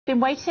been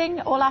waiting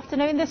all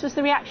afternoon. This was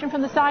the reaction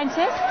from the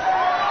scientists.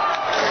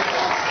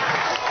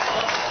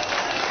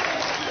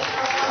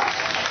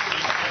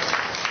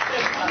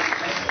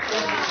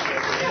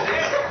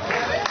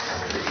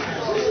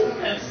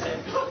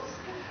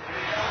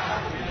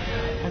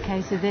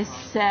 Okay, so this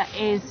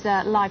is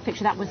live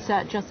picture. That was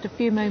just a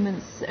few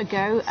moments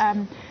ago.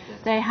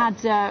 They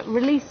had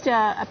released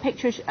a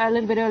picture a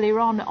little bit earlier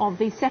on of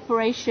the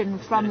separation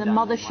from the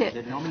mothership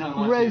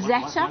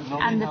Rosetta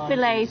and the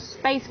Philae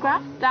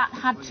spacecraft that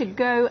had to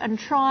go and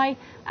try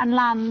and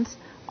land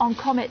on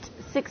Comet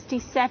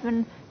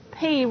 67P.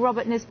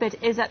 Robert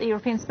Nisbet is at the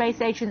European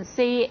Space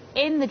Agency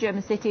in the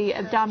German city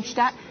of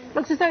Darmstadt.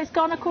 Looks as though it's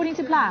gone according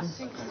to plan.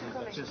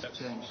 Just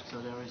changed, so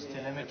there is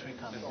telemetry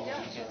coming.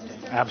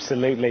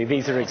 Absolutely.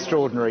 These are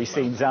extraordinary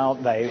scenes,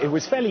 aren't they? It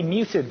was fairly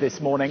muted this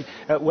morning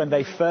when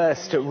they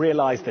first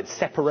realised that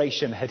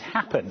separation had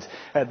happened,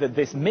 that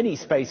this mini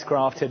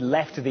spacecraft had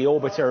left the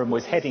orbiter and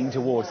was heading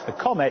towards the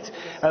comet,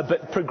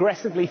 but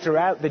progressively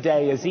throughout the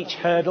day, as each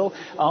hurdle,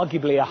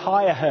 arguably a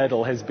higher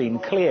hurdle, has been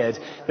cleared,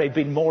 they've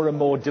been more and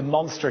more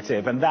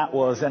demonstrative, and that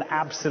was an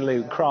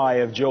absolute cry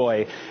of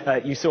joy.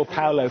 You saw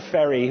Paolo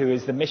Ferri, who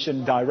is the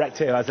mission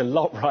director, who has a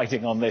lot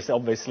riding on this,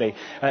 obviously,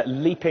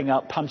 leaping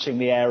up, punching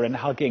the air and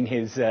hugging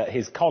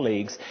his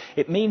colleagues.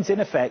 It means, in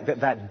effect,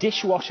 that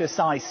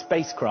dishwasher-sized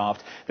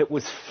spacecraft that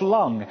was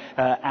flung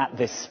at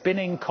this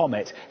spinning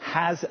comet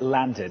has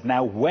landed.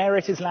 Now, where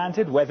it has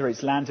landed, whether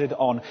it's landed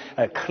on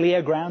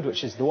clear ground,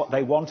 which is what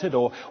they wanted,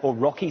 or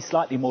rocky,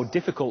 slightly more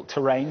difficult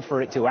terrain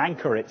for it to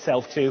anchor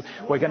itself to,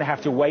 we're going to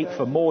have to wait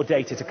for more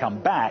data to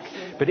come back.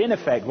 But in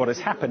effect, what has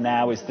happened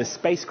now is the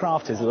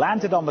spacecraft has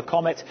landed on the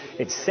comet,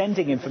 it's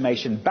sending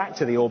information back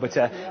to the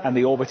orbiter, and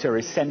the orbiter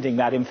is sending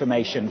that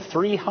information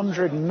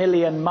 300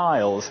 million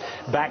miles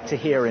back to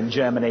here in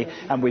Germany,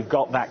 and we've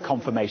got that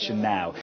confirmation now.